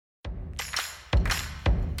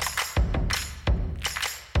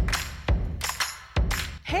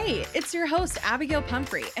Hey, it's your host, Abigail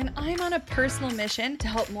Pumphrey, and I'm on a personal mission to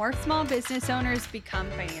help more small business owners become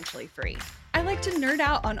financially free. I like to nerd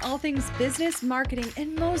out on all things business, marketing,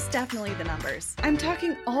 and most definitely the numbers. I'm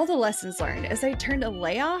talking all the lessons learned as I turned a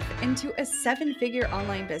layoff into a 7-figure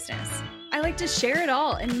online business. I like to share it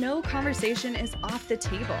all, and no conversation is off the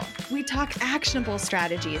table. We talk actionable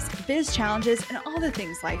strategies, biz challenges, and all the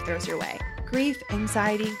things life throws your way. Grief,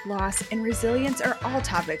 anxiety, loss, and resilience are all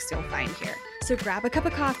topics you'll find here. So grab a cup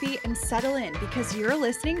of coffee and settle in because you're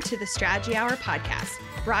listening to the Strategy Hour podcast,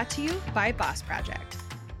 brought to you by Boss Project.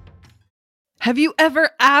 Have you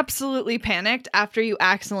ever absolutely panicked after you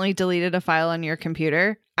accidentally deleted a file on your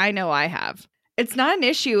computer? I know I have. It's not an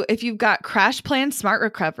issue if you've got CrashPlan Smart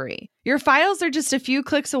Recovery. Your files are just a few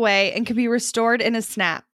clicks away and can be restored in a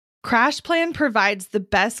snap. CrashPlan provides the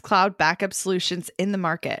best cloud backup solutions in the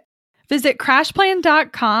market. Visit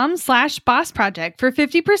crashplan.com/bossproject for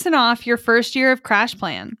 50% off your first year of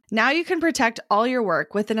CrashPlan. Now you can protect all your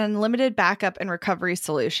work with an unlimited backup and recovery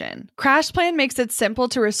solution. CrashPlan makes it simple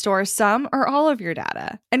to restore some or all of your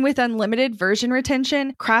data. And with unlimited version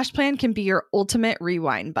retention, CrashPlan can be your ultimate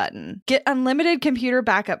rewind button. Get unlimited computer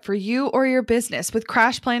backup for you or your business with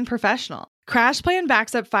CrashPlan Professional. CrashPlan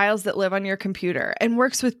backs up files that live on your computer and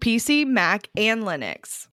works with PC, Mac, and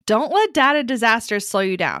Linux. Don't let data disasters slow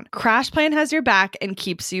you down. CrashPlan has your back and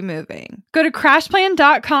keeps you moving. Go to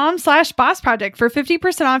crashplan.com/bossproject for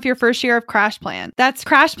 50% off your first year of CrashPlan. That's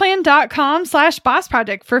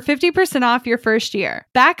crashplan.com/bossproject for 50% off your first year.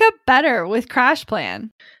 Back up better with CrashPlan.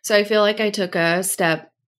 So I feel like I took a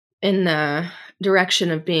step in the direction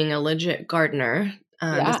of being a legit gardener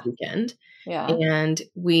this weekend. Yeah. And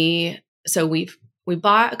we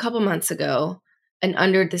bought a couple months ago an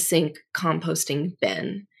under the sink composting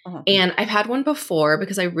bin. Uh-huh. And I've had one before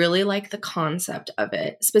because I really like the concept of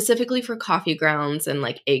it, specifically for coffee grounds and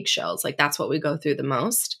like eggshells. Like that's what we go through the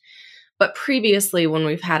most. But previously when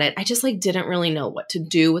we've had it, I just like didn't really know what to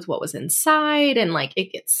do with what was inside, and like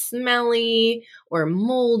it gets smelly or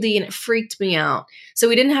moldy and it freaked me out. So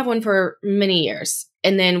we didn't have one for many years.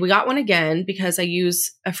 And then we got one again because I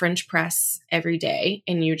use a French press every day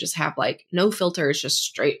and you just have like no filters, just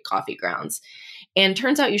straight coffee grounds. And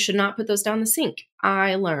turns out you should not put those down the sink.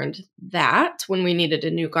 I learned that when we needed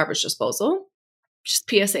a new garbage disposal. Just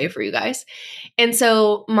PSA for you guys. And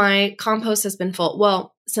so my compost has been full.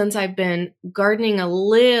 Well, since I've been gardening a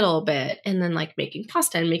little bit and then like making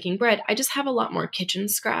pasta and making bread, I just have a lot more kitchen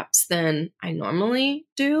scraps than I normally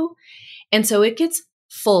do. And so it gets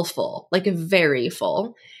full, like very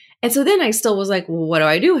full. And so then I still was like, well, what do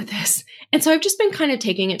I do with this? And so I've just been kind of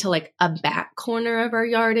taking it to like a back corner of our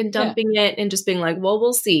yard and dumping it and just being like, well,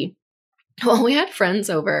 we'll see. Well, we had friends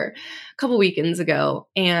over a couple weekends ago,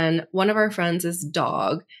 and one of our friends'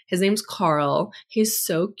 dog, his name's Carl. He's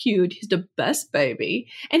so cute. He's the best baby.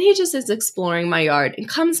 And he just is exploring my yard and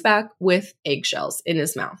comes back with eggshells in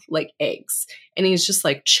his mouth, like eggs. And he's just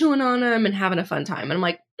like chewing on them and having a fun time. And I'm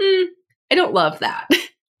like, I don't love that.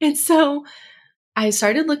 And so I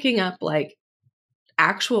started looking up like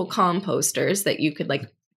actual composters that you could like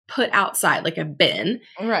put outside, like a bin.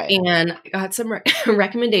 Right. And I got some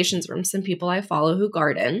recommendations from some people I follow who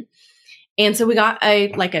garden. And so we got a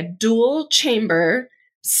dual chamber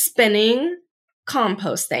spinning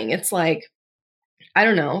compost thing. It's like, I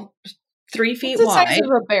don't know, 3 feet It's the wide. size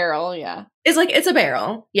of a barrel, yeah. It's a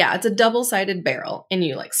barrel. Yeah, it's a double-sided barrel. And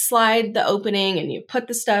you like slide the opening and you put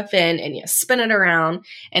the stuff in and you spin it around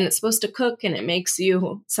and it's supposed to cook and it makes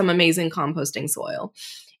you some amazing composting soil.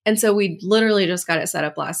 And so we literally just got it set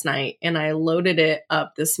up last night and I loaded it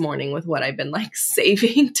up this morning with what I've been like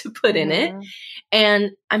saving to put in it.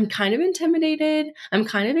 And I'm kind of intimidated. I'm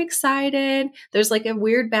kind of excited. There's like a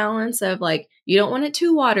weird balance of like, you don't want it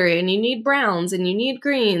too watery and you need browns and you need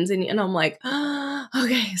greens. And I'm like,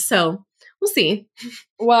 okay, so we'll see.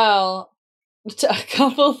 Well, a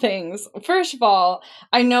couple things. First of all,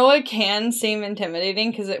 I know it can seem intimidating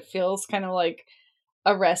because it feels kind of like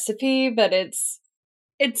a recipe, but it's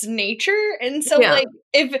nature. And so like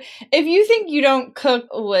if you think you don't cook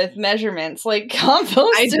with measurements, like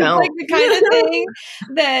compost is like the kind of thing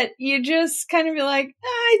that you just kind of be like,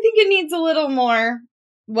 I think it needs a little more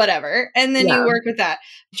whatever. And then you work with that.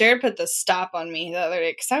 Jared put the stop on me the other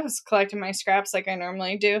day because I was collecting my scraps like I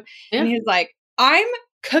normally do. Yeah. And he's like, I'm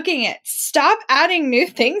cooking it. Stop adding new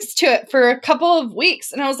things to it for a couple of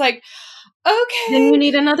weeks. And I was like, okay. Then you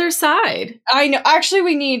need another side. I know. Actually,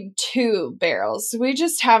 we need 2 barrels. We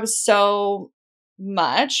just have so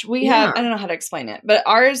much. We have, I don't know how to explain it, but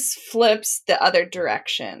ours flips the other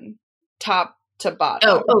direction, top to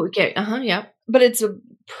bottom. Oh, okay. Yeah. But it's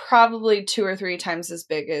probably 2 or 3 times as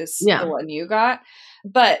big as the one you got.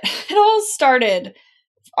 But it all started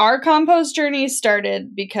our compost journey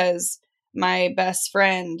started because my best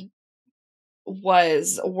friend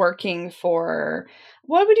was working for,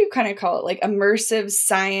 what would you kind of call it? Like immersive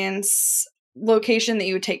science location that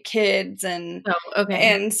you would take kids and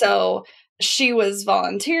so she was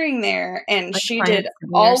volunteering there and Like she Planet did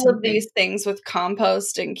City or all of something? these things with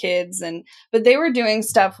compost and kids but they were doing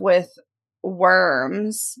stuff with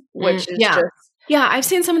worms, which is yeah. just Yeah, I've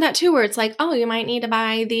seen some of that too, where it's like, oh, you might need to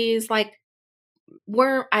buy these like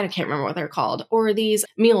I can't remember what they're called, or these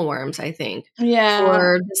mealworms, I think. yeah.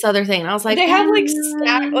 Or this other thing. And I was like, They have like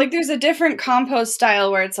like there's a different compost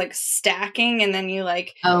style where it's like stacking and then you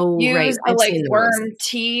like use the I've like seen those. worm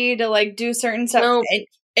tea to like do certain stuff.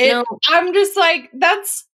 Nope. I'm just like,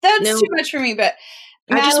 that's Nope. too much for me, but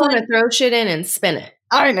I just want to throw shit in and spin it.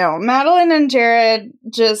 I know. Madeline and Jared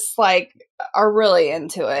just like are really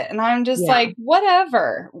into it. And I'm just like,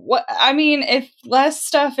 whatever. I mean, if less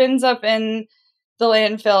stuff ends up in the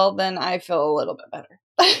landfill, then I feel a little bit better.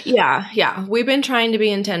 Yeah. We've been trying to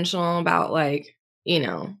be intentional about like,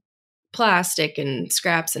 plastic and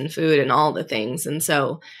scraps and food and all the things. And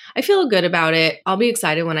so I feel good about it. I'll be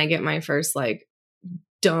excited when I get my first like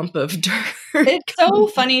dump of dirt. It's so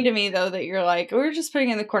funny to me though that you're like, we're just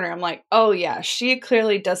putting in the corner. I'm like, oh yeah, she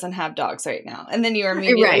clearly doesn't have dogs right now. And then you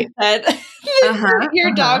immediately said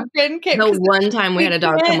your dog friend came. The one time we had a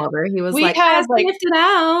dog come over, he was like, I sniffed it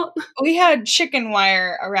out. We had chicken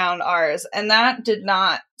wire around ours, and that did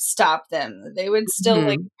not stop them. They would still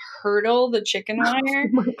like hurdle the chicken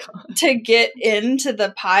wire to get into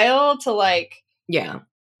the pile to like,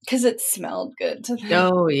 because it smelled good to them.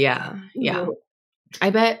 Oh yeah. I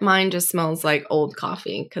bet mine just smells like old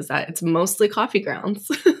coffee because it's mostly coffee grounds.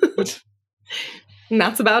 And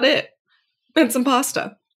that's about it. And some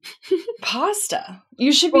pasta. Pasta?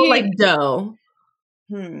 You should be like dough.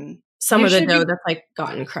 Some of the dough that's like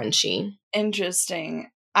gotten crunchy. Interesting.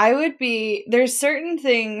 There's certain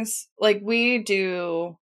things like we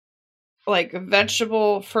do like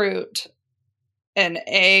vegetable, fruit, and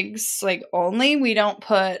eggs like only. We don't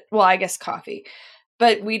put, well, I guess coffee,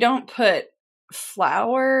 but we don't put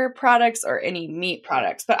flour products or any meat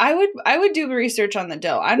products. But I would do research on the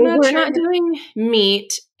dough. We're not doing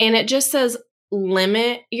meat, and it just says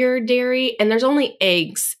limit your dairy, and there's only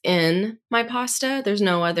eggs in my pasta. There's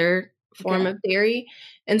no other form of dairy.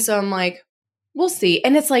 And so I'm like, we'll see.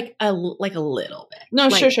 And it's like a little bit. No,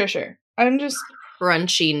 like, sure. I'm just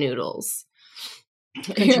crunchy noodles.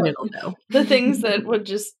 Crunchy noodle dough. The things that would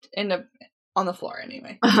just end up on the floor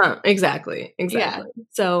anyway. Exactly. Yeah.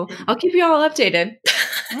 So I'll keep you all updated.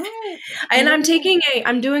 And I'm doing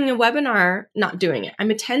a webinar,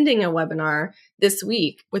 I'm attending a webinar this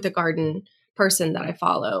week with a garden person that I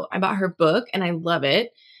follow. I bought her book and I love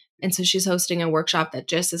it. And so she's hosting a workshop that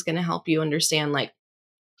just is going to help you understand like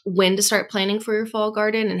when to start planning for your fall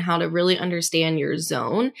garden and how to really understand your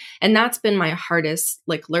zone. And that's been my hardest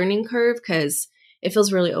like learning curve, because it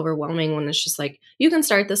feels really overwhelming when it's just like, you can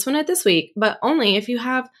start this one at this week, but only if you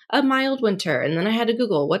have a mild winter. And then I had to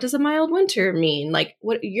Google, what does a mild winter mean? Like,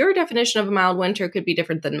 what your definition of a mild winter could be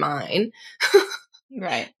different than mine.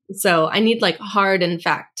 Right. So I need like hard and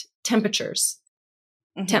fact temperatures.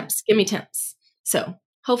 Temps. Give me temps. So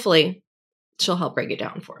hopefully she'll help break it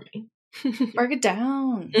down for me. Break it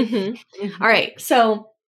down. All right.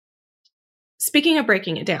 So speaking of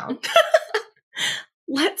breaking it down,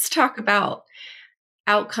 let's talk about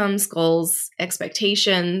outcomes, goals,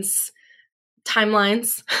 expectations,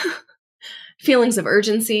 timelines, feelings of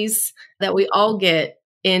urgencies that we all get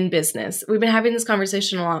in business. We've been having this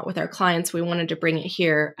conversation a lot with our clients. We wanted to bring it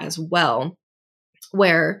here as well,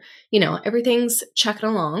 where, everything's chugging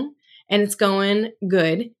along and it's going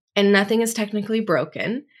good and nothing is technically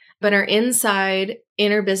broken, but our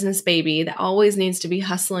inner business baby that always needs to be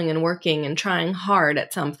hustling and working and trying hard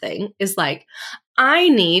at something is like, I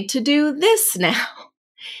need to do this now.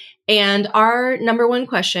 And our number one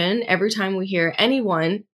question, every time we hear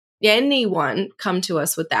anyone come to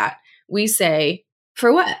us with that, we say,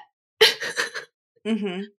 for what?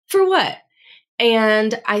 For what?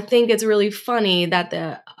 And I think it's really funny that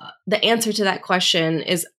the answer to that question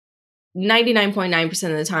is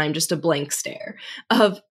 99.9% of the time just a blank stare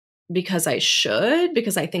of, because I should,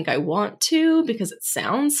 because I think I want to, because it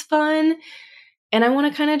sounds fun. And I want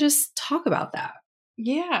to kind of just talk about that.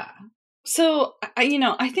 Yeah. So,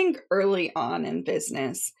 I think early on in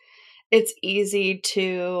business, it's easy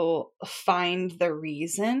to find the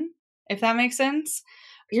reason, if that makes sense.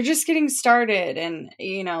 You're just getting started and,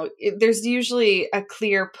 there's usually a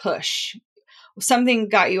clear push. Something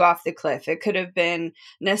got you off the cliff. It could have been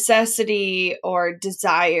necessity or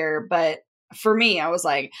desire, but for me, I was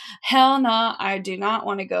like, hell no, I do not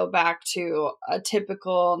want to go back to a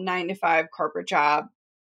typical 9-to-5 corporate job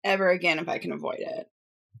ever again if I can avoid it.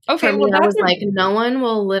 Okay, For me, I was like, no one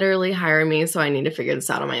will literally hire me, so I need to figure this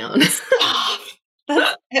out on my own.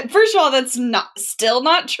 First of all, that's still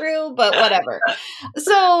not true, but whatever.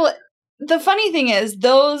 So the funny thing is,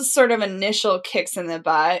 those sort of initial kicks in the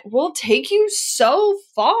butt will take you so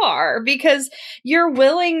far because you're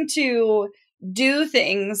willing to do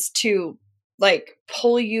things to like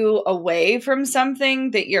pull you away from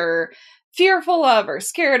something that you're fearful of or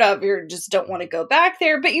scared of, or just don't want to go back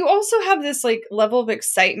there. But you also have this like level of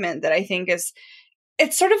excitement that I think it's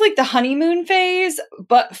sort of like the honeymoon phase,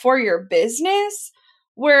 but for your business,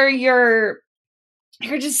 where you're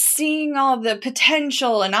just seeing all the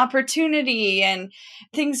potential and opportunity and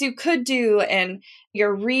things you could do, and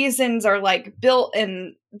your reasons are like built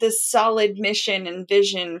in this solid mission and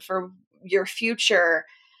vision for your future.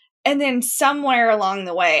 And then somewhere along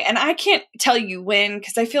the way, and I can't tell you when,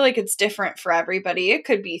 because I feel like it's different for everybody. It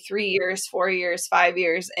could be 3 years, 4 years, 5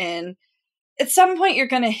 years. And at some point you're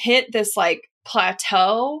going to hit this like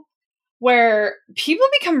plateau where people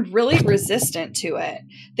become really resistant to it.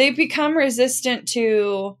 They become resistant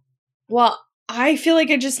to, well, I feel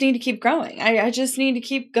like I just need to keep growing. I just need to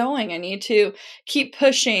keep going. I need to keep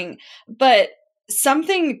pushing. But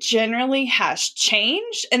something generally has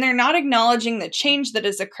changed, and they're not acknowledging the change that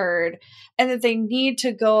has occurred, and that they need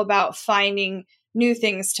to go about finding new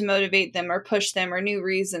things to motivate them or push them, or new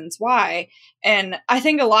reasons why. And I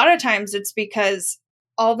think a lot of times it's because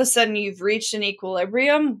all of a sudden you've reached an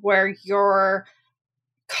equilibrium where you're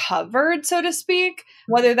covered, so to speak,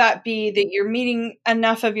 whether that be that you're meeting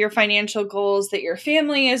enough of your financial goals, that your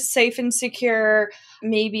family is safe and secure.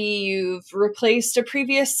 Maybe you've replaced a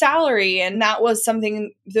previous salary and that was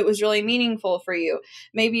something that was really meaningful for you.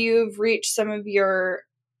 Maybe you've reached some of your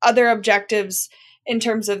other objectives in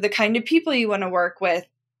terms of the kind of people you want to work with.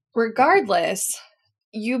 Regardless,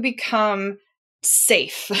 you become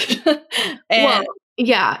safe. Well,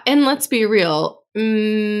 yeah. And let's be real.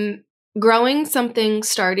 Growing something,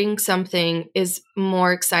 starting something is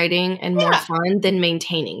more exciting and more fun than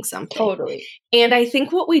maintaining something. Totally. And I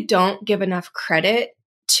think what we don't give enough credit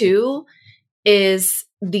to is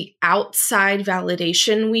the outside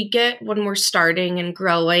validation we get when we're starting and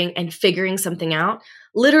growing and figuring something out.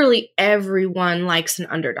 Literally everyone likes an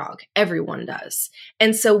underdog. Everyone does.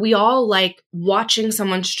 And so we all like watching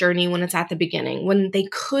someone's journey when it's at the beginning, when they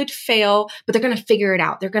could fail, but they're going to figure it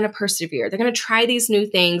out. They're going to persevere. They're going to try these new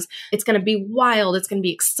things. It's going to be wild. It's going to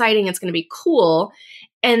be exciting. It's going to be cool.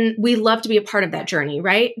 And we love to be a part of that journey,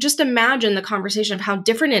 right? Just imagine the conversation of how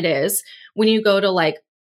different it is when you go to like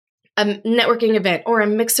a networking event or a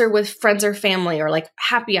mixer with friends or family or like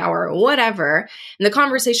happy hour or whatever. And the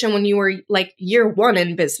conversation when you were like year 1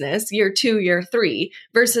 in business, year 2, year 3,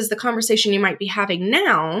 versus the conversation you might be having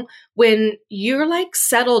now when you're like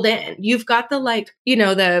settled in. You've got the like,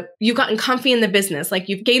 you've gotten comfy in the business, like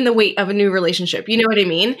you've gained the weight of a new relationship. You know what I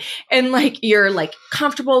mean? And like you're like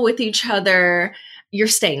comfortable with each other. You're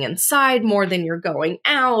staying inside more than you're going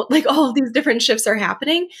out. Like all of these different shifts are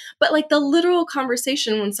happening. But like the literal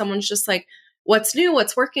conversation when someone's just like, what's new?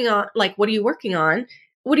 What's working on? Like, what are you working on?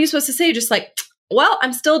 What are you supposed to say? Just like, well,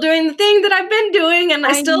 I'm still doing the thing that I've been doing and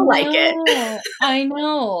I still like it. I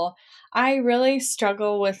know. I really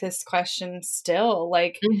struggle with this question still.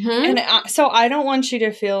 Like, so I don't want you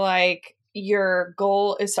to feel like your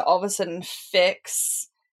goal is to all of a sudden fix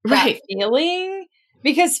that feeling.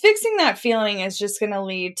 Because fixing that feeling is just going to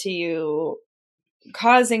lead to you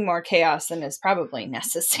causing more chaos than is probably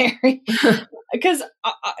necessary. Because,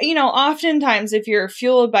 oftentimes if you're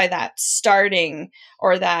fueled by that starting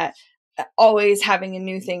or that always having a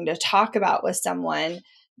new thing to talk about with someone,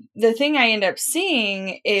 the thing I end up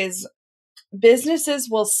seeing is businesses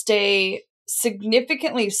will stay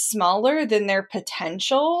significantly smaller than their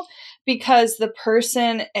potential because the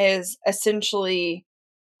person is essentially,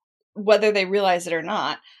 whether they realize it or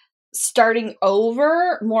not, starting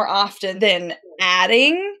over more often than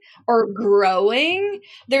adding or growing.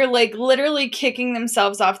 They're like literally kicking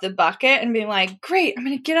themselves off the bucket and being like, great, I'm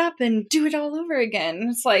going to get up and do it all over again.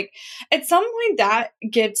 And it's like, at some point that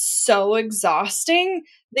gets so exhausting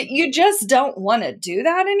that you just don't want to do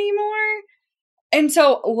that anymore. And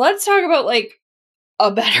so let's talk about like a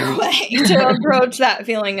better way to approach that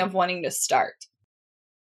feeling of wanting to start.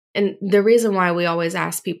 And the reason why we always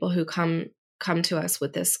ask people who come to us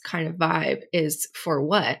with this kind of vibe is for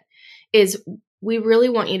what? Is we really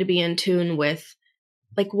want you to be in tune with,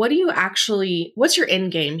 like, what's your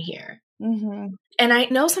end game here? Mm-hmm. And I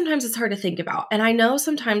know sometimes it's hard to think about. And I know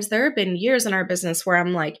sometimes there have been years in our business where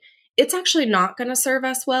I'm like, it's actually not going to serve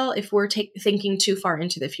us well if we're thinking too far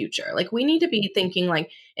into the future. Like we need to be thinking like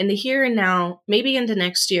in the here and now, maybe into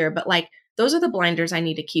next year, but like those are the blinders I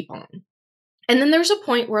need to keep on. And then there's a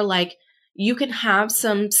point where like you can have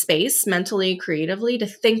some space mentally, creatively to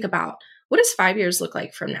think about, what does 5 years look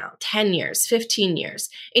like from now? 10 years, 15 years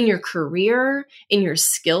in your career, in your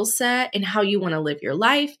skill set, in how you want to live your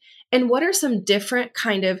life? And what are some different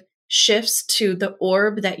kind of shifts to the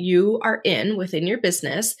orb that you are in within your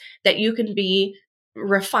business that you can be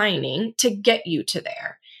refining to get you to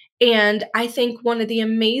there? And I think one of the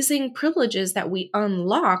amazing privileges that we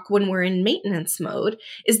unlock when we're in maintenance mode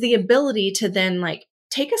is the ability to then like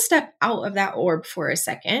take a step out of that orb for a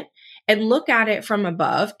second and look at it from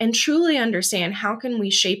above and truly understand how can we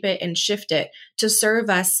shape it and shift it to serve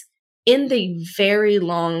us in the very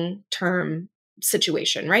long term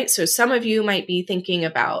situation, right? So some of you might be thinking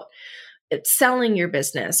about selling your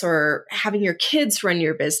business or having your kids run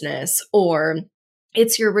your business, or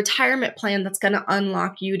it's your retirement plan that's going to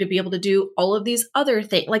unlock you to be able to do all of these other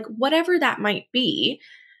things, like whatever that might be.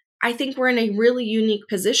 I think we're in a really unique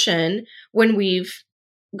position when we've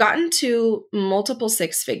gotten to multiple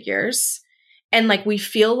six figures and like we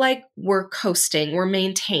feel like we're coasting, we're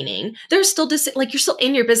maintaining. There's still like you're still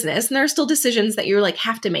in your business and there are still decisions that you're like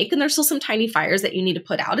have to make, and there's still some tiny fires that you need to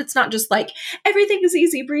put out. It's not just like everything is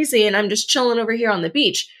easy breezy and I'm just chilling over here on the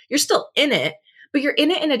beach. You're still in it, but you're in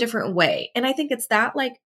it in a different way. And I think it's that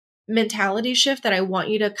like mentality shift that I want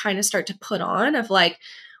you to kind of start to put on of like,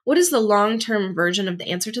 what is the long-term version of the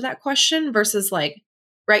answer to that question versus like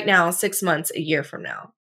right now, 6 months, a year from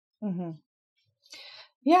now? Mm-hmm.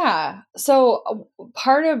 Yeah. So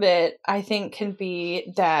part of it, I think, can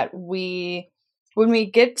be that when we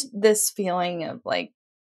get this feeling of like,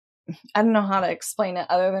 I don't know how to explain it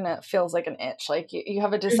other than it feels like an itch. Like you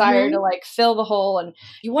have a desire to like fill the hole and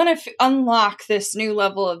you want to unlock this new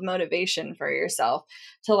level of motivation for yourself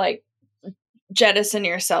to like jettison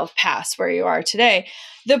yourself past where you are today.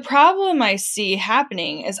 The problem I see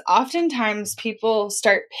happening is oftentimes people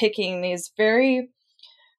start picking these very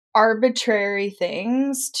arbitrary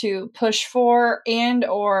things to push for and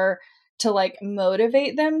or to like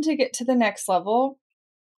motivate them to get to the next level,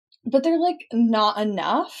 but they're like not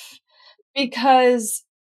enough because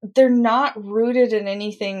they're not rooted in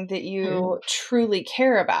anything that you truly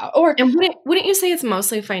care about. Or and wouldn't you say it's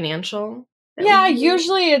mostly financial? Yeah,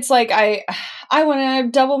 usually it's like I want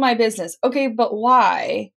to double my business. Okay, but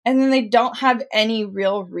why? And then they don't have any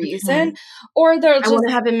real reason, or they're just, I want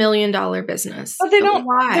to have $1 million business, but they don't.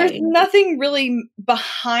 Why? There's nothing really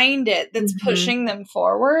behind it that's pushing them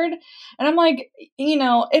forward. And I'm like,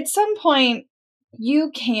 at some point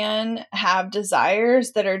you can have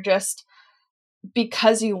desires that are just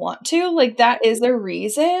because you want to, like that is the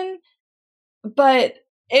reason. But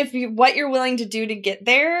if what you're willing to do to get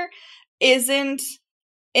there isn't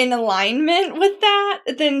in alignment with that,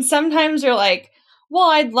 then sometimes you're like,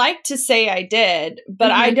 well, I'd like to say I did,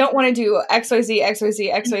 but I don't want to do XYZ,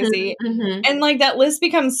 XYZ, XYZ. And like that list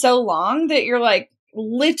becomes so long that you're like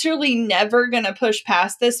literally never going to push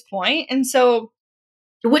past this point. And so,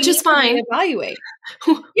 which is fine. Evaluate.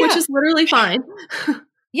 Which is literally fine.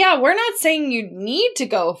 Yeah, we're not saying you need to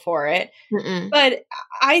go for it, but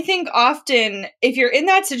I think often if you're in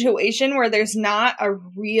that situation where there's not a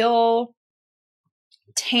real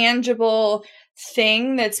tangible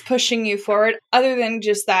thing that's pushing you forward other than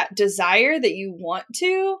just that desire that you want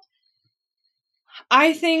to,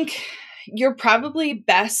 I think you're probably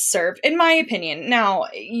best served, in my opinion. Now,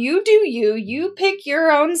 you do you pick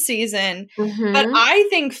your own season, but I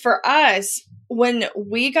think for us, when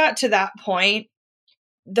we got to that point,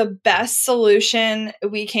 the best solution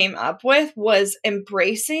we came up with was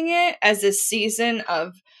embracing it as a season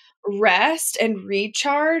of rest and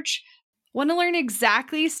recharge. Want to learn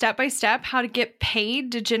exactly step by step how to get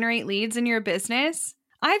paid to generate leads in your business?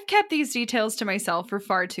 I've kept these details to myself for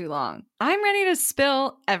far too long. I'm ready to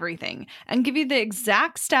spill everything and give you the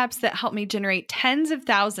exact steps that help me generate tens of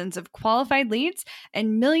thousands of qualified leads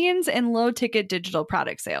and millions in low-ticket digital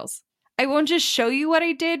product sales. I won't just show you what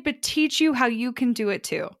I did, but teach you how you can do it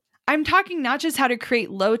too. I'm talking not just how to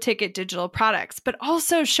create low-ticket digital products, but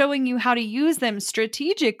also showing you how to use them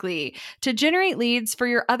strategically to generate leads for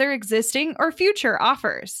your other existing or future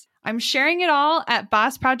offers. I'm sharing it all at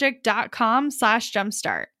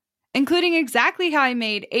bossproject.com/jumpstart, including exactly how I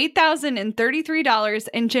made $8,033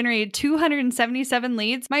 and generated 277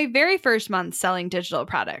 leads my very first month selling digital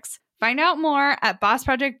products. Find out more at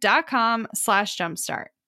bossproject.com/jumpstart.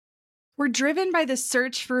 We're driven by the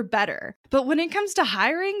search for better, but when it comes to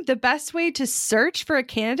hiring, the best way to search for a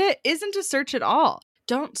candidate isn't to search at all.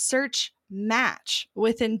 Don't search, match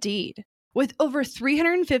with Indeed. With over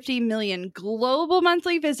 350 million global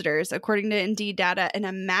monthly visitors, according to Indeed data, and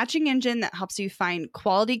a matching engine that helps you find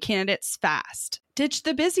quality candidates fast. Ditch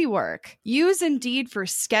the busy work. Use Indeed for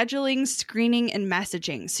scheduling, screening, and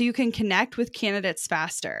messaging so you can connect with candidates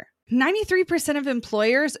faster. 93% of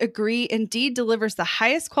employers agree Indeed delivers the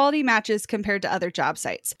highest quality matches compared to other job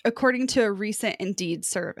sites, according to a recent Indeed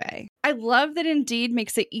survey. I love that Indeed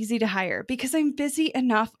makes it easy to hire because I'm busy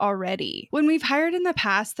enough already. When we've hired in the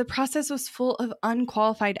past, the process was full of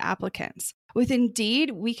unqualified applicants. With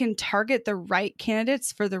Indeed, we can target the right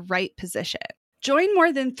candidates for the right position. Join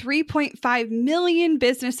more than 3.5 million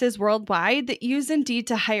businesses worldwide that use Indeed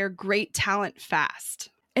to hire great talent fast.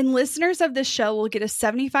 And listeners of this show will get a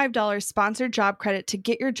 $75 sponsored job credit to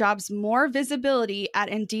get your jobs more visibility at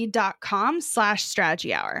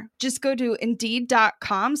Indeed.com/Strategy Hour. Just go to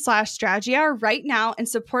Indeed.com/Strategy Hour right now and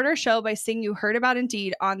support our show by saying you heard about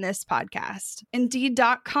Indeed on this podcast.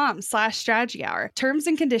 Indeed.com/Strategy Hour. Terms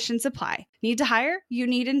and conditions apply. Need to hire? You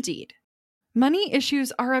need Indeed. Money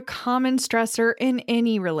issues are a common stressor in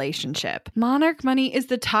any relationship. Monarch Money is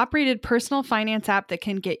the top-rated personal finance app that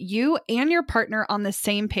can get you and your partner on the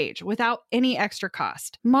same page without any extra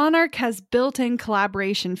cost. Monarch has built-in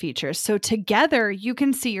collaboration features, so together you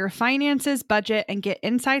can see your finances, budget, and get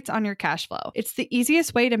insights on your cash flow. It's the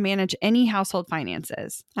easiest way to manage any household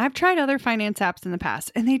finances. I've tried other finance apps in the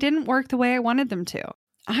past, and they didn't work the way I wanted them to.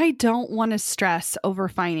 I don't want to stress over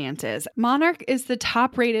finances. Monarch is the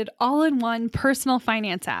top-rated all-in-one personal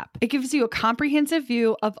finance app. It gives you a comprehensive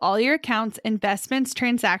view of all your accounts, investments,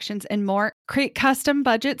 transactions, and more. Create custom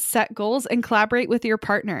budgets, set goals, and collaborate with your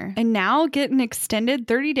partner. And now get an extended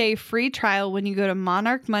 30-day free trial when you go to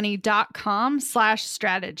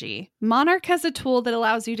monarchmoney.com/strategy. Monarch has a tool that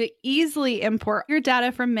allows you to easily import your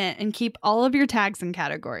data from Mint and keep all of your tags and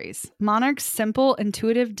categories. Monarch's simple,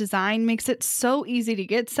 intuitive design makes it so easy to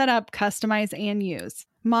get set up, customize, and use.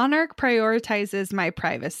 Monarch prioritizes my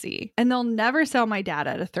privacy, and they'll never sell my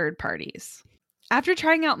data to third parties. After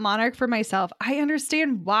trying out Monarch for myself, I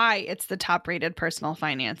understand why it's the top-rated personal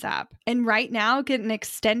finance app. And right now, get an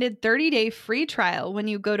extended 30-day free trial when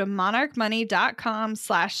you go to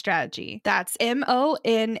monarchmoney.com/strategy. That's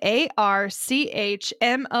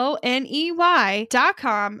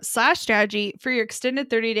MONARCHMONEY.com/strategy for your extended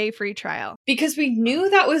 30-day free trial. Because we knew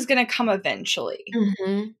that was going to come eventually.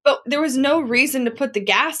 Mm-hmm. But there was no reason to put the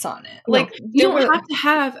gas on it. No, Like, you don't have to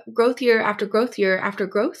have growth year after growth year after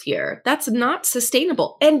growth year. That's not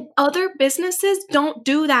sustainable. And other businesses don't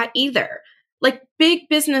do that either. Like big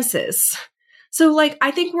businesses. So like, I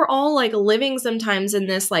think we're all like living sometimes in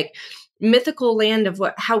this like mythical land of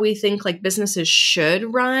how we think like businesses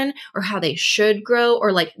should run or how they should grow,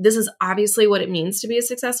 or like, this is obviously what it means to be a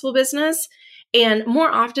successful business. And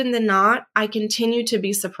more often than not, I continue to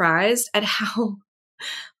be surprised at how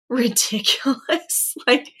ridiculous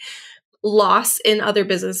like loss in other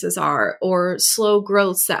businesses are, or slow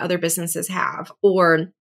growths that other businesses have,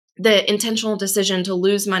 or the intentional decision to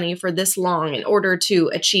lose money for this long in order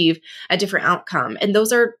to achieve a different outcome. And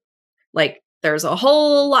those are like, there's a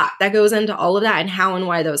whole lot that goes into all of that and how and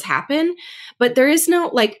why those happen. But there is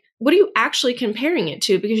no like, what are you actually comparing it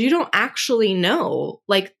to? Because you don't actually know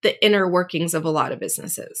like the inner workings of a lot of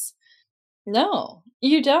businesses. No,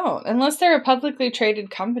 you don't. Unless they're a publicly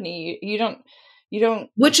traded company, you don't.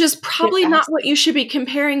 Which is probably not what you should be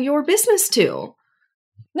comparing your business to.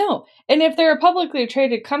 No. And if they're a publicly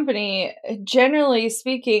traded company, generally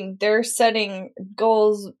speaking, they're setting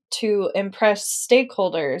goals to impress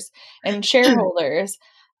stakeholders and shareholders,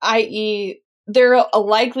 i.e., they're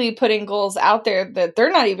likely putting goals out there that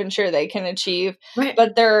they're not even sure they can achieve, right.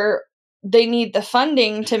 But they need the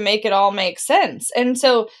funding to make it all make sense. And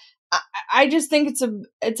so I just think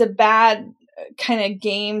it's a bad kind of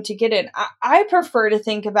game to get in. I prefer to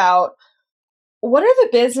think about what are the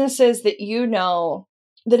businesses that you know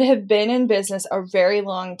that have been in business a very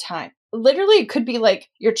long time. Literally, it could be like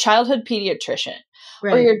your childhood pediatrician,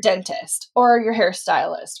 right, or your dentist or your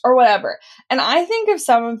hairstylist or whatever. And I think of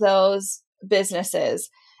some of those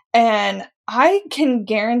businesses and I can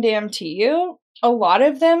guarantee you a lot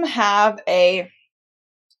of them have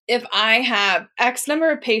if I have X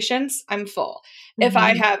number of patients, I'm full. Mm-hmm. If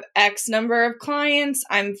I have X number of clients,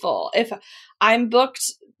 I'm full. If I'm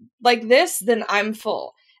booked like this, then I'm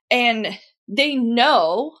full. And they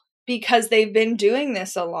know, because they've been doing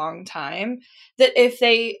this a long time, that if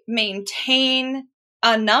they maintain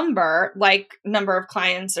a number, like number of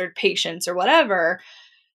clients or patients or whatever,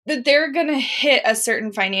 that they're going to hit a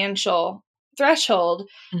certain financial threshold,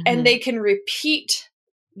 mm-hmm, and they can repeat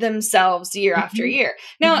themselves year mm-hmm. after year.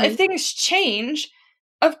 Now, mm-hmm. if things change,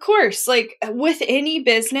 of course, like with any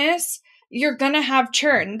business, you're going to have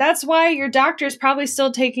churn. That's why your doctor is probably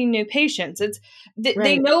still taking new patients.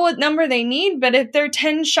 They know what number they need, but if they're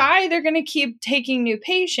 10 shy, they're going to keep taking new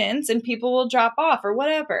patients and people will drop off or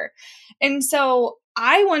whatever. And so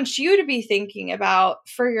I want you to be thinking about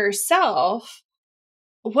for yourself,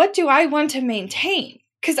 what do I want to maintain?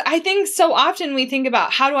 Because I think so often we think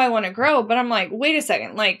about how do I want to grow, but I'm like, wait a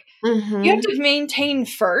second, like you have to maintain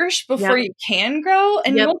first before you can grow.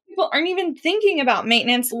 And most people aren't even thinking about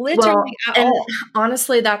maintenance literally at all.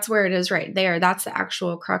 Honestly, that's where it is right there. That's the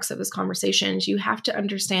actual crux of this conversation is you have to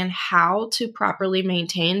understand how to properly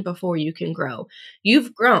maintain before you can grow.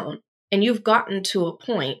 You've grown and you've gotten to a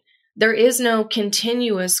point. There is no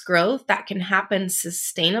continuous growth that can happen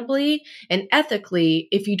sustainably and ethically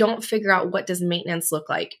if you don't figure out what does maintenance look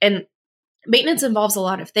like. And maintenance involves a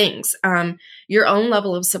lot of things. Your own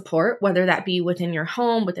level of support, whether that be within your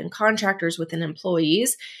home, within contractors, within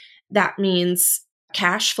employees. That means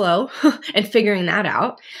cash flow and figuring that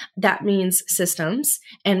out. That means systems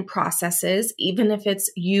and processes, even if it's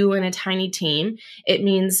you and a tiny team. It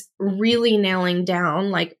means really nailing down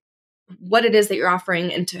like what it is that you're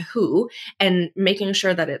offering and to who, and making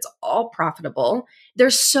sure that it's all profitable.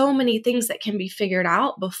 There's so many things that can be figured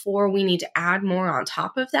out before we need to add more on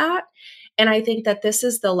top of that. And I think that this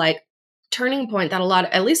is the like turning point that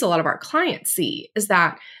at least a lot of our clients see is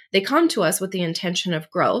that they come to us with the intention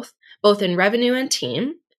of growth, both in revenue and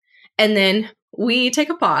team. And then we take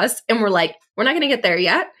a pause and we're like, we're not going to get there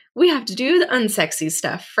yet. We have to do the unsexy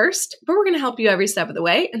stuff first, but we're going to help you every step of the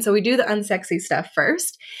way. And so we do the unsexy stuff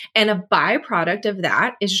first. And a byproduct of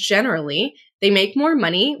that is generally they make more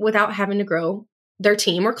money without having to grow their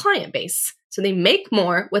team or client base. So they make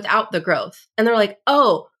more without the growth. And they're like,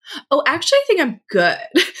 oh, actually, I think I'm good.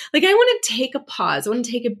 Like, I want to take a pause. I want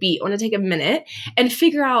to take a beat. I want to take a minute and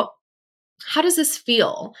figure out, how does this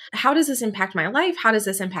feel? How does this impact my life? How does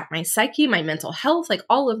this impact my psyche, my mental health, like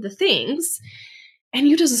all of the things? And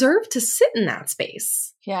you deserve to sit in that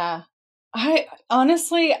space. Yeah. I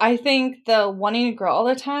think the wanting to grow all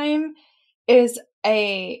the time is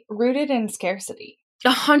rooted in scarcity.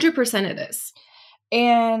 100% it is.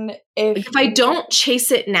 And if I don't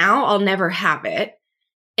chase it now, I'll never have it.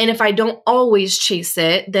 And if I don't always chase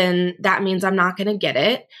it, then that means I'm not going to get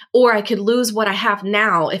it. Or I could lose what I have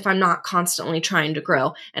now if I'm not constantly trying to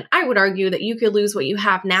grow. And I would argue that you could lose what you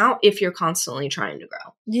have now if you're constantly trying to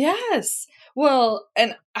grow. Yes. Well,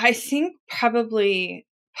 and I think probably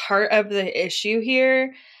part of the issue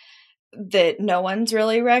here that no one's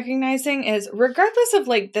really recognizing is regardless of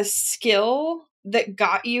like the skill that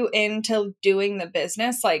got you into doing the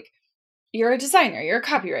business, like you're a designer, you're a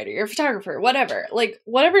copywriter, you're a photographer, whatever, like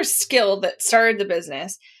whatever skill that started the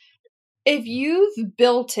business, if you've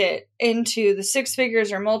built it into the 6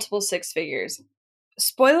 figures or multiple 6 figures,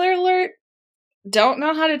 spoiler alert, don't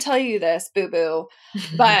know how to tell you this, boo-boo,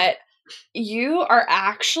 but you are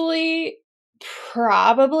actually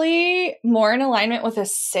probably more in alignment with a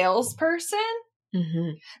salesperson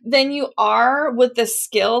than you are with the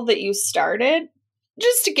skill that you started.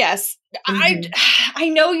 Just a guess. I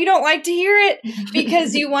know you don't like to hear it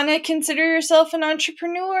because you want to consider yourself an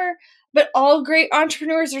entrepreneur, but all great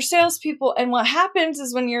entrepreneurs are salespeople. And what happens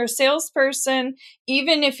is when you're a salesperson,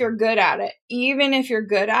 even if you're good at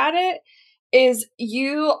it, is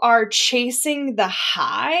you are chasing the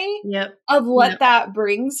high of what that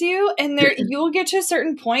brings you. And there you'll get to a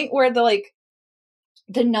certain point where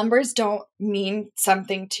the numbers don't mean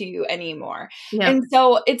something to you anymore. And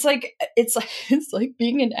so it's like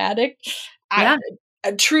being an addict.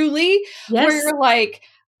 Truly, where you're like,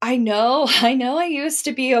 I know I used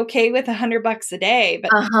to be okay with $100 a day,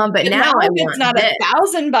 but now if it's not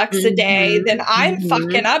 $1,000 a day, then I'm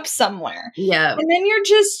fucking up somewhere. Yeah. And then you're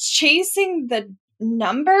just chasing the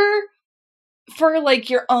number for like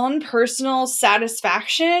your own personal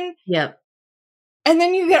satisfaction. Yep. And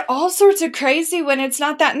then you get all sorts of crazy when it's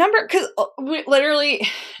not that number. Cause we literally,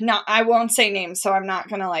 I won't say names, so I'm not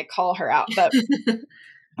going to like call her out, but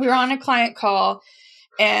we were on a client call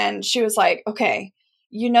and she was like, okay,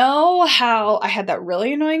 you know how I had that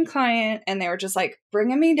really annoying client and they were just like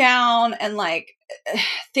bringing me down and like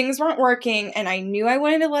things weren't working and I knew I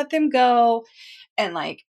wanted to let them go. And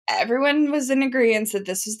like everyone was in agreement that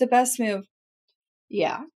this is the best move.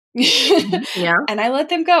 Yeah. Yeah. And I let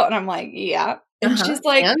them go. And I'm like, yeah. And she's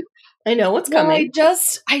like, I know what's coming.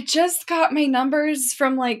 I just got my numbers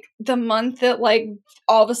from like the month that like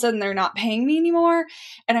all of a sudden they're not paying me anymore.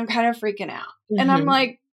 And I'm kind of freaking out. And I'm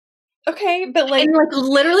like, okay, but like, and like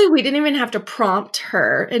literally we didn't even have to prompt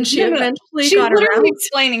her. And she eventually got literally around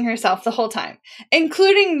explaining herself the whole time,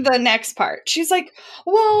 including the next part. She's like,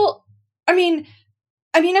 well, I mean,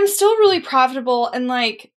 I'm still really profitable and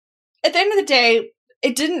like, at the end of the day,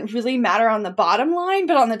 it didn't really matter on the bottom line,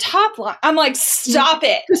 but on the top line, I'm like, stop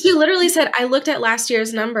it. Because you literally said, I looked at last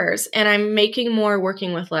year's numbers and I'm making more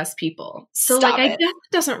working with less people. So Stop I it. guess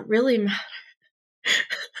it doesn't really matter.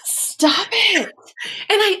 Stop it.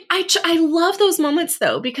 And I love those moments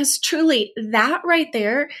though, because truly that right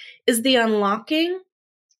there is the unlocking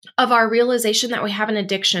of our realization that we have an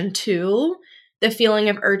addiction to the feeling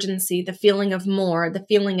of urgency, the feeling of more, the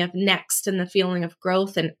feeling of next, and the feeling of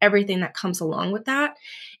growth and everything that comes along with that.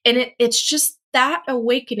 And it's just that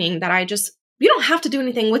awakening that you don't have to do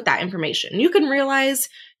anything with that information. You can realize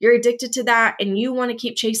you're addicted to that and you want to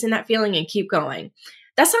keep chasing that feeling and keep going.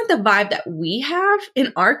 That's not the vibe that we have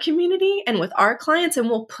in our community and with our clients, and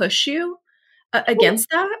we'll push you against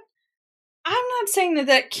that. I'm not saying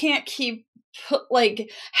that can't keep,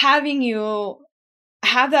 like, having you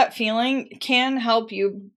have that feeling can help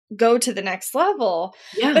you go to the next level.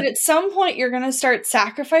 Yeah. But at some point, you're going to start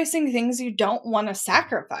sacrificing things you don't want to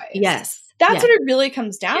sacrifice. Yes. That's what it really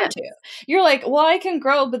comes down to. You're like, well, I can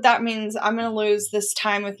grow, but that means I'm going to lose this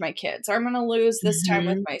time with my kids, or I'm going to lose this time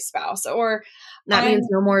with my spouse, or that means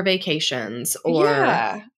no more vacations, or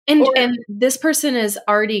and this person is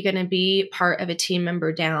already going to be part of a team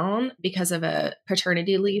member down because of a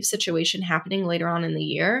paternity leave situation happening later on in the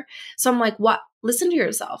year. So I'm like, what? Listen to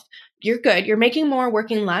yourself. You're good. You're making more,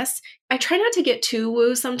 working less. I try not to get too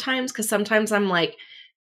woo sometimes, because sometimes I'm like,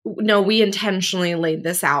 no, we intentionally laid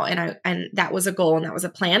this out and that was a goal and that was a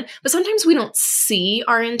plan. But sometimes we don't see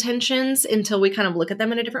our intentions until we kind of look at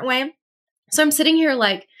them in a different way. So I'm sitting here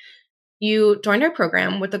like, you joined our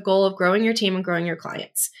program with the goal of growing your team and growing your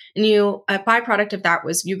clients. And a byproduct of that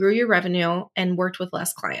was you grew your revenue and worked with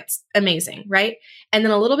less clients. Amazing, right? And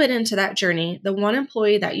then a little bit into that journey, the one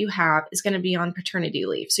employee that you have is going to be on paternity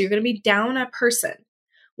leave. So you're going to be down a person.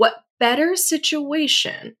 What better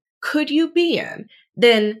situation could you be in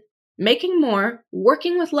than making more,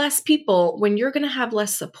 working with less people when you're going to have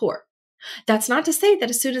less support? That's not to say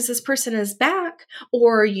that as soon as this person is back,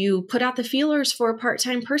 or you put out the feelers for a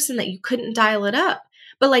part-time person, that you couldn't dial it up.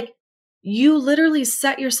 But like, you literally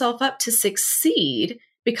set yourself up to succeed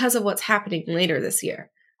because of what's happening later this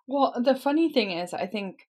year. Well, the funny thing is, I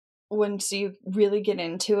think once you really get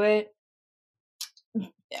into it,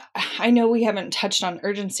 I know we haven't touched on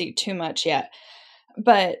urgency too much yet,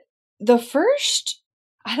 but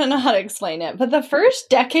I don't know how to explain it, but the first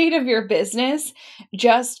decade of your business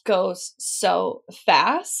just goes so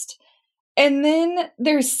fast. And then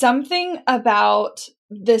there's something about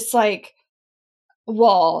this, like,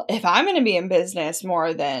 well, if I'm going to be in business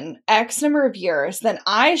more than X number of years, then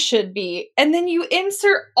I should be. And then you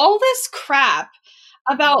insert all this crap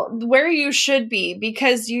about where you should be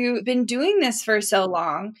because you've been doing this for so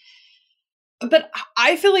long. But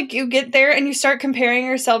I feel like you get there and you start comparing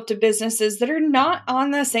yourself to businesses that are not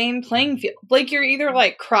on the same playing field. Like, you're either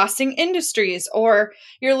like crossing industries, or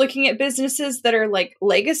you're looking at businesses that are like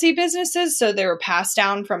legacy businesses. So they were passed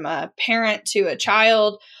down from a parent to a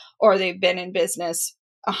child, or they've been in business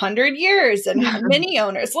 100 years and have many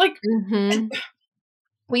owners. Like,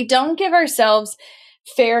 we don't give ourselves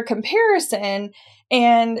fair comparison.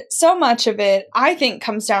 And so much of it, I think,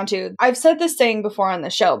 comes down to, I've said this saying before on the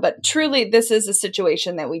show, but truly this is a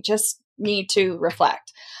situation that we just need to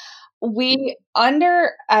reflect. We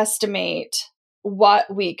underestimate what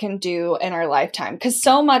we can do in our lifetime, because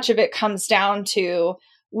so much of it comes down to,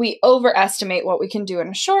 we overestimate what we can do in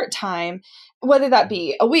a short time, whether that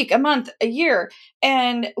be a week, a month, a year.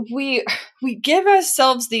 And we give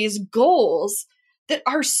ourselves these goals that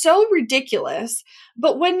are so ridiculous.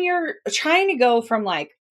 But when you're trying to go from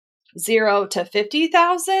like 0 to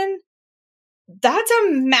 50,000, that's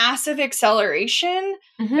a massive acceleration,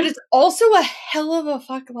 but it's also a hell of a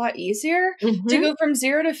fuck lot easier to go from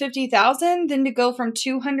 0 to 50,000 than to go from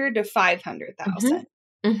 200 to 500,000.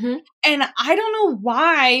 And I don't know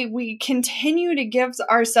why we continue to give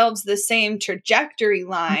ourselves the same trajectory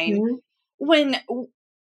line when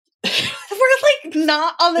we're like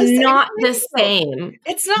not on the same. Not the same.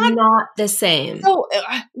 It's not the same. So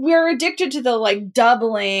we're addicted to the like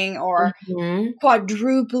doubling or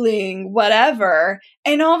quadrupling, whatever.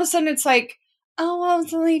 And all of a sudden it's like, oh, well,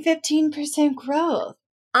 it's only 15% growth.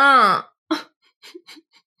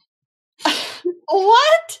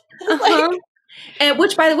 What? Like, and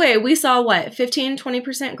which, by the way, we saw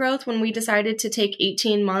 15-20% growth when we decided to take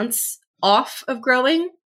 18 months off of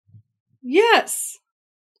growing. Yes.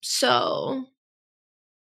 So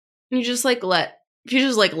you just let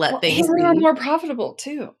things be. We're more profitable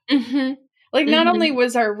too. Like, not only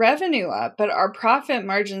was our revenue up, but our profit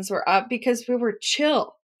margins were up because we were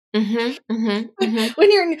chill. When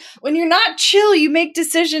you're not chill, you make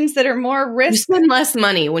decisions that are more You risk. spend less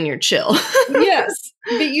money when you're chill. Yes,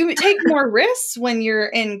 but you take more risks when you're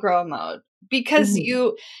in grow mode because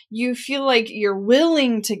you feel like you're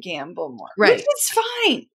willing to gamble more, Right. which is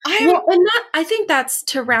fine. I think that's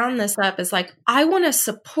to round this up is like, I want to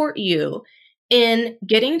support you in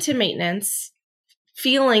getting to maintenance,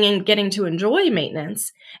 feeling and getting to enjoy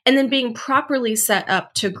maintenance, and then being properly set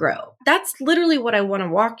up to grow. That's literally what I want to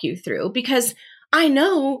walk you through because I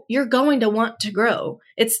know you're going to want to grow.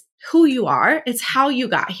 It's who you are. It's how you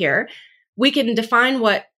got here. We can define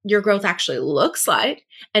what your growth actually looks like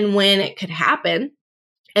and when it could happen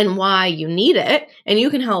and why you need it. And you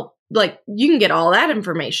can help, like, you can get all that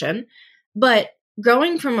information. But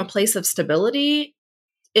growing from a place of stability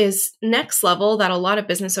is next level that a lot of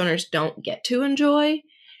business owners don't get to enjoy.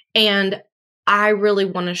 And I really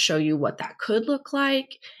want to show you what that could look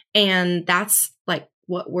like. And that's like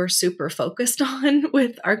what we're super focused on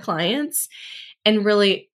with our clients and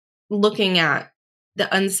really looking at the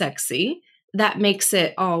unsexy that makes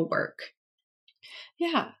it all work.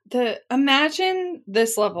 Yeah. Imagine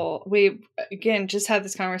this level. We, again, just had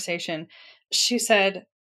this conversation. She said,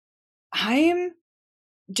 I'm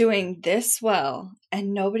doing this well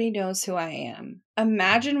and nobody knows who I am.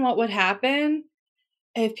 Imagine what would happen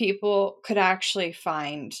if people could actually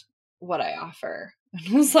find what I offer.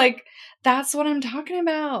 And I was like, that's what I'm talking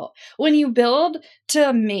about. When you build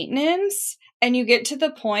to maintenance and you get to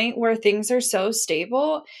the point where things are so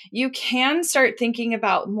stable, you can start thinking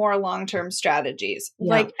about more long-term strategies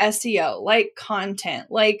like SEO, like content,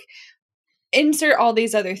 like insert all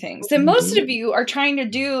these other things that most of you are trying to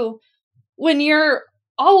do when you're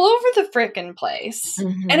all over the frickin' place.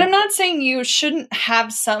 And I'm not saying you shouldn't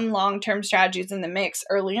have some long-term strategies in the mix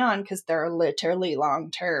early on because they're literally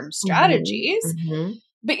long-term strategies,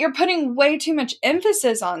 but you're putting way too much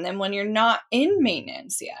emphasis on them when you're not in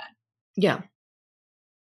maintenance yet. Yeah.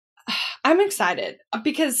 I'm excited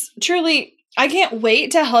because truly, I can't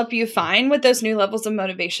wait to help you find what those new levels of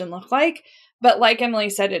motivation look like. But like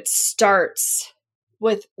Emily said, it starts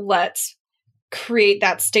with let's create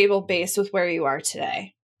that stable base with where you are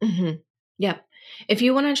today. Yep. If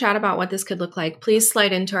you want to chat about what this could look like, please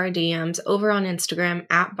slide into our DMs over on Instagram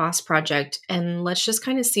at Boss Project, and let's just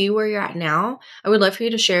kind of see where you're at now. I would love for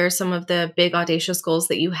you to share some of the big audacious goals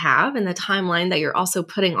that you have and the timeline that you're also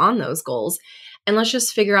putting on those goals. And let's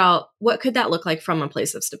just figure out what could that look like from a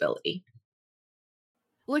place of stability.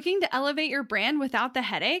 Looking to elevate your brand without the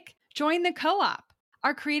headache? Join the Co-op,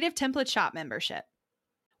 our creative template shop membership.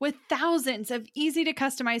 With thousands of easy to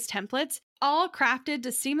customize templates, all crafted to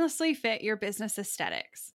seamlessly fit your business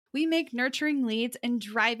aesthetics, we make nurturing leads and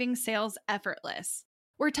driving sales effortless.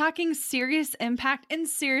 We're talking serious impact and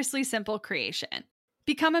seriously simple creation.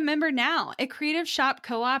 Become a member now at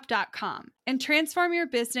creativeshopcoop.com and transform your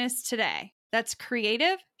business today. That's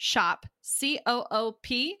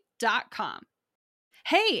creativeshopcoop.com.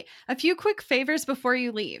 Hey, a few quick favors before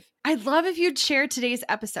you leave. I'd love if you'd share today's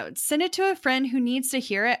episode, send it to a friend who needs to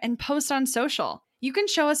hear it, and post on social. You can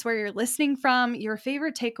show us where you're listening from, your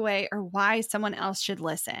favorite takeaway, or why someone else should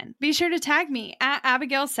listen. Be sure to tag me at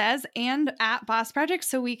Abigail Says and at Boss Project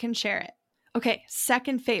so we can share it. Okay,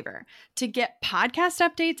 second favor, to get podcast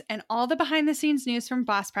updates and all the behind the scenes news from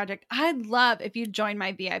Boss Project, I'd love if you'd join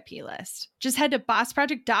my VIP list. Just head to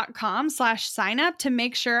bossproject.com/sign up to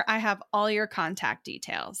make sure I have all your contact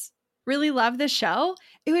details. Really love the show?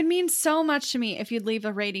 It would mean so much to me if you'd leave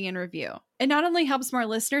a rating and review. It not only helps more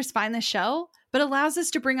listeners find the show, but allows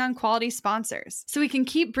us to bring on quality sponsors so we can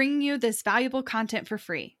keep bringing you this valuable content for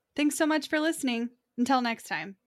free. Thanks so much for listening. Until next time.